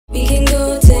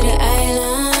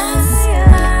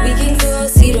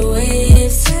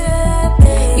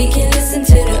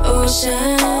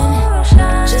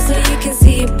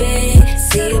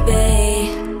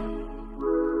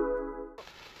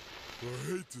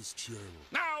this channel.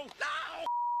 No!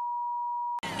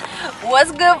 What's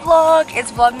good, vlog?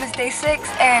 It's Vlogmas day 6,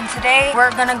 and today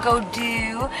we're gonna go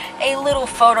do a little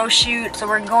photo shoot. So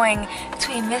we're going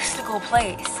to a mystical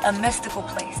place.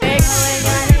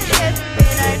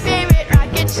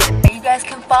 You guys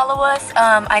can follow us.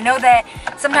 I know that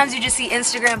sometimes you just see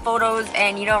Instagram photos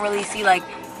and you don't really see like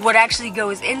what actually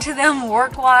goes into them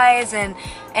work-wise, and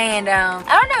I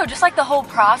don't know, just like the whole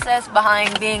process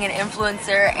behind being an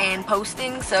influencer and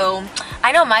posting. So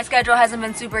I know my schedule hasn't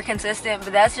been super consistent,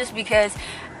 but that's just because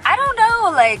I don't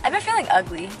know, like I've been feeling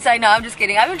ugly. So no, I'm just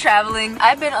kidding. I've been traveling.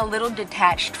 I've been a little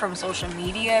detached from social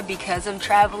media because of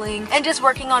traveling and just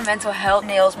working on mental health.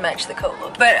 Nails match the coat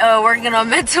look, but working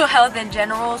on mental health in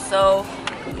general. So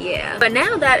yeah, but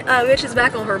now that bitch is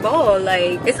back on her ball,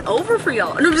 like it's over for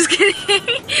y'all. No, I'm just kidding.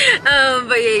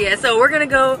 But yeah, so we're gonna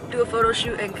go do a photo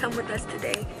shoot and come with us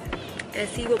today and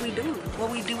see what we do,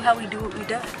 how we do what we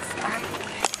does. All right.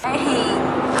 Hey,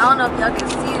 I don't know if y'all can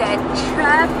see that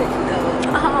traffic though.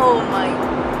 Oh my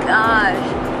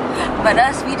gosh. But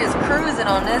us, we just cruising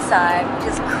on this side.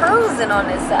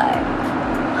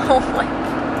 Oh my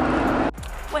God.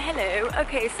 Well, hello.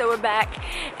 Okay, so we're back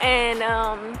and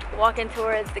walking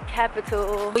towards the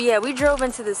capital. But yeah, we drove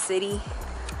into the city.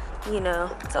 You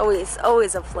know, it's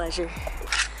always a pleasure.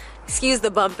 Excuse the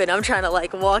bumping. I'm trying to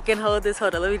like walk and hold this.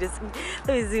 Hold on, let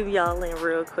me zoom y'all in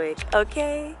real quick.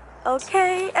 Okay.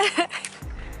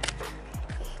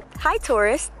 Hi,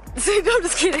 tourists. No, I'm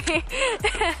just kidding.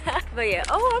 But yeah,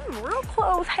 oh, I'm real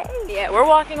close. Hey. Yeah, we're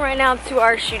walking right now to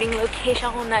our shooting location.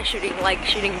 I'm not shooting,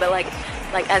 but like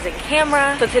as in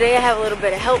camera. So today I have a little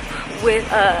bit of help with,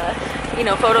 you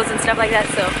know, photos and stuff like that.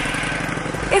 So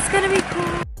it's gonna be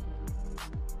cool.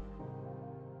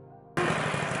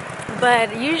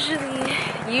 But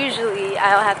usually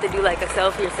I'll have to do like a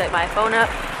selfie or set my phone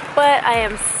up. But I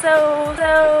am so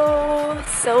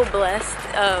blessed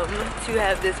to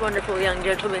have this wonderful young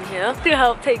gentleman here to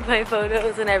help take my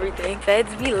photos and everything.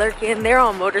 Feds be lurking. They're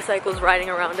on motorcycles riding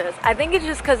around us. I think it's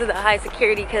just because of the high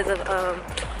security, because of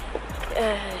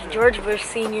George Bush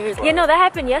Sr.'s. You know, that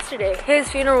happened yesterday. His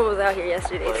funeral was out here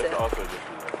yesterday. So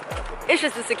it's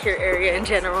just a secure area in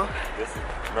general.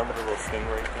 Remember the little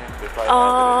stingray thing?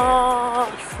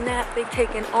 Oh snap, they've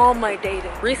taken all my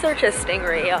data. Research a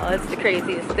stingray, y'all. It's the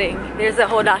craziest thing. There's a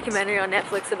whole documentary on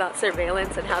Netflix about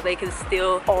surveillance and how they can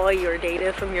steal all your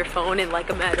data from your phone in like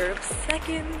a matter of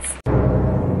seconds.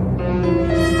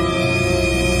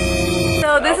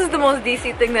 So this is the most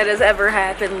DC thing that has ever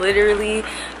happened. Literally,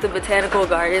 the botanical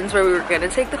gardens where we were gonna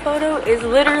take the photo is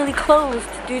literally closed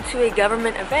due to a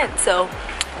government event. So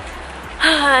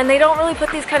and they don't really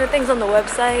put these kind of things on the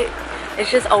website.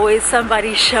 It's just always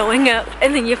somebody showing up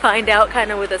and then you find out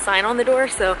kind of with a sign on the door.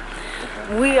 So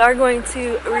we are going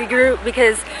to regroup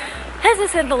because, as I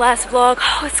said in the last vlog,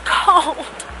 oh, it's cold.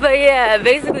 But yeah,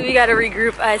 basically we gotta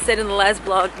regroup. I said in the last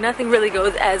vlog, nothing really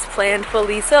goes as planned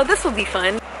fully, so this will be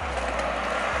fun.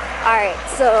 Alright,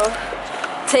 so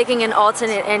taking an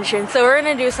alternate entrance. So we're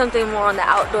gonna do something more on the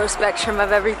outdoor spectrum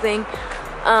of everything.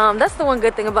 That's the one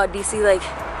good thing about DC, like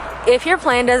if your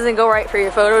plan doesn't go right for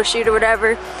your photo shoot or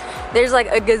whatever, there's like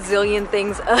a gazillion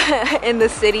things in the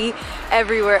city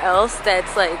everywhere else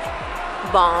that's like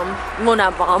bomb. Well,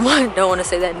 not bomb. I don't want to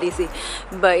say that in DC.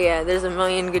 But yeah, there's a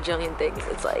million gajillion things.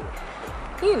 It's like,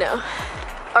 you know,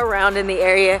 around in the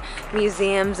area,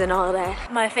 museums and all that.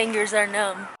 My fingers are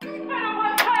numb.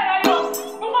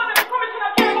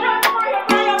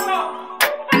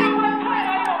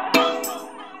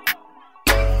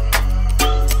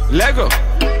 Lego.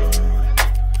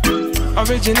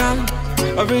 Original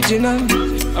man.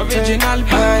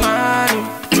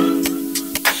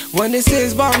 When they say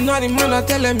it's about nothing, man, I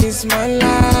tell them it's my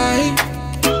life.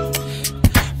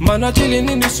 Man, I chilling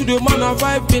in the studio, man, I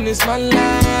vibing, it's my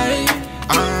life.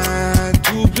 And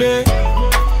to play,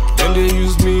 then they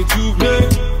use me to play.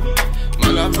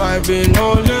 Man, I vibing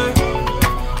all day.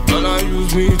 Man, I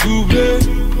use me to play.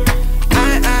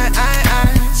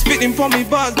 Spitting for me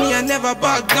bars, me I never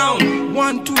back down.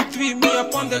 1, 2, 3, me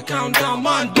up on the countdown,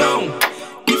 man down.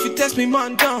 If you test me,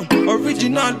 man down.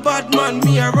 Original bad man,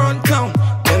 me I run town.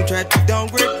 Them try to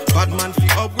downgrade, bad man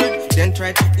feel upgrade. Then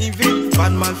try to evade,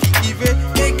 bad man feel evade.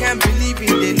 They can't believe it,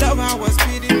 they love how I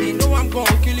spit it. They know I'm gon'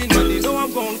 kill it, and they know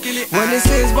I'm gon' kill it. When they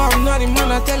say it's about nothing,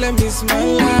 man, I tell them it's my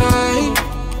life.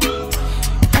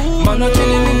 Man, I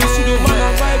chilling in the studio, man,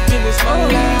 I vibing, it's my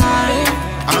life.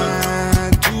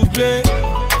 And to play,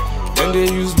 then they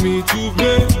use me to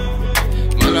play.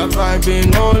 Man, I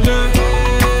vibing all day.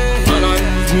 Man, I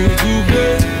use me to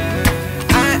play.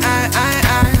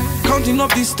 Counting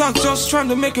up these stocks, just trying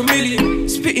to make a million.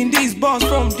 Spitting these bars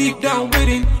from deep down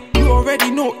within. You already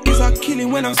know it's a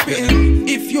killing when I'm spitting.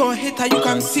 If you're a hater, you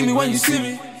can see me when you see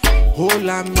me. Hold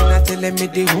on, me not telling me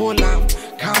the hold on.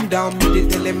 Calm down, me they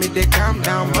telling me they calm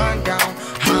down, man down.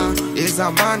 Ha, is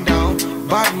a man down.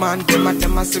 Bad man, them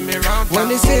a see me round. When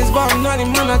they say it's bad,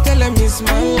 nothing man, I tell them it's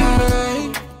my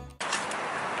life.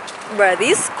 Bruh,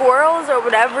 these squirrels or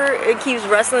whatever, it keeps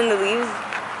rustling the leaves,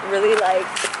 really like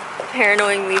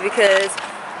paranoid me, because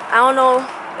I don't know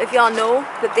if y'all know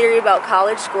the theory about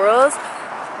college squirrels,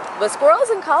 but squirrels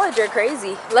in college are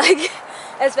crazy. Like,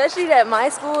 especially at my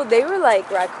school, they were like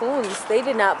raccoons. They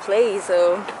did not play,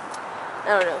 so I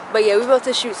don't know. But yeah, we're about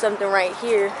to shoot something right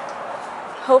here.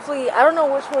 Hopefully, I don't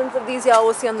know which ones of these y'all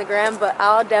will see on the gram, but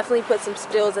I'll definitely put some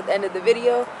stills at the end of the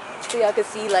video so y'all can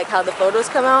see like how the photos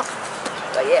come out.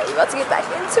 But yeah, we're about to get back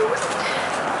into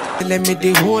it. Let me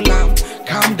the hold on,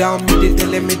 calm down, me they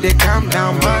telling me they calm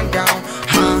down, man down.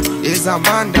 Ha, is a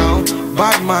man down.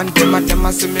 Bad man, them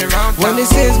a see me round. When they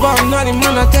say it's bad, nothing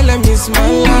man, I tell them it's my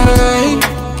life.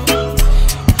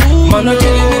 Man, I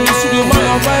killing in the studio, man,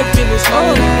 I vibing, it's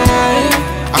my life.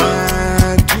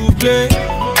 And to play,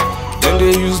 then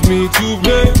they use me to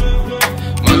play.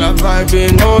 Man, I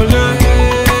vibing all day.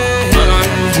 Man, I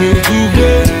use me to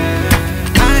play.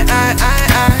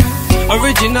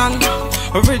 Original,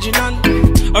 original,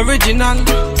 original,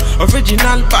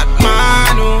 original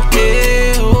Batman, oh,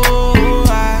 yeah, oh,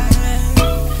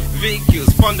 VQs,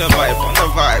 on the vibe, on the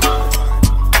vibe.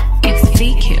 It's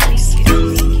VQs.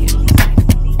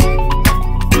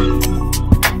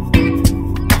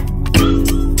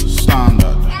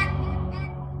 Standard.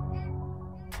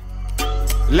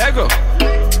 Lego.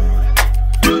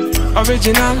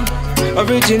 Original,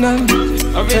 original,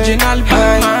 original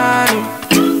Batman.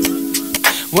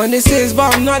 When they say it's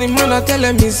bad, nothing man, I tell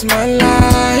them it's my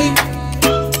life.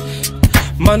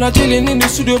 Man, I chilling in the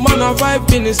studio, man, I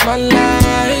vibing, it's my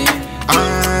life.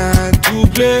 And to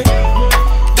play,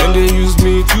 then they use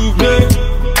me to play.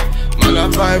 Man, I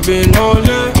vibing all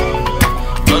day.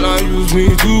 Man, I use me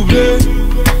to play.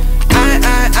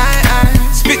 I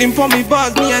spitting for me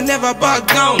bars, me, I never back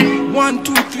down. 1,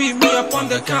 2, 3, me up on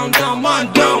the countdown,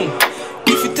 man down.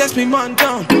 If you test me, man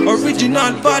down.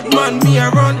 Original bad man, me I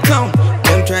run town.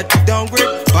 Them try to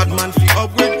downgrade, bad man feel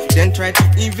upgrade. Then try to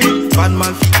evade, bad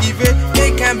man feel evade.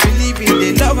 They can't believe it,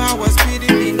 they love how I spit it.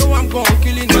 They know I'm gon'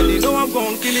 kill it, and they know I'm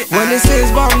gon' kill it. When they say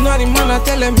it's bad, nothing man, I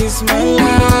tell them it's my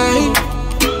life.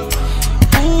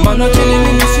 Man, I chilling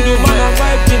in the studio, man, I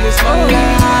vibing, it's my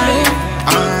life.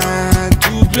 And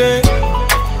to play,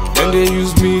 then they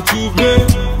use me to play.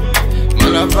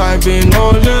 Man, I vibing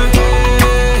all day.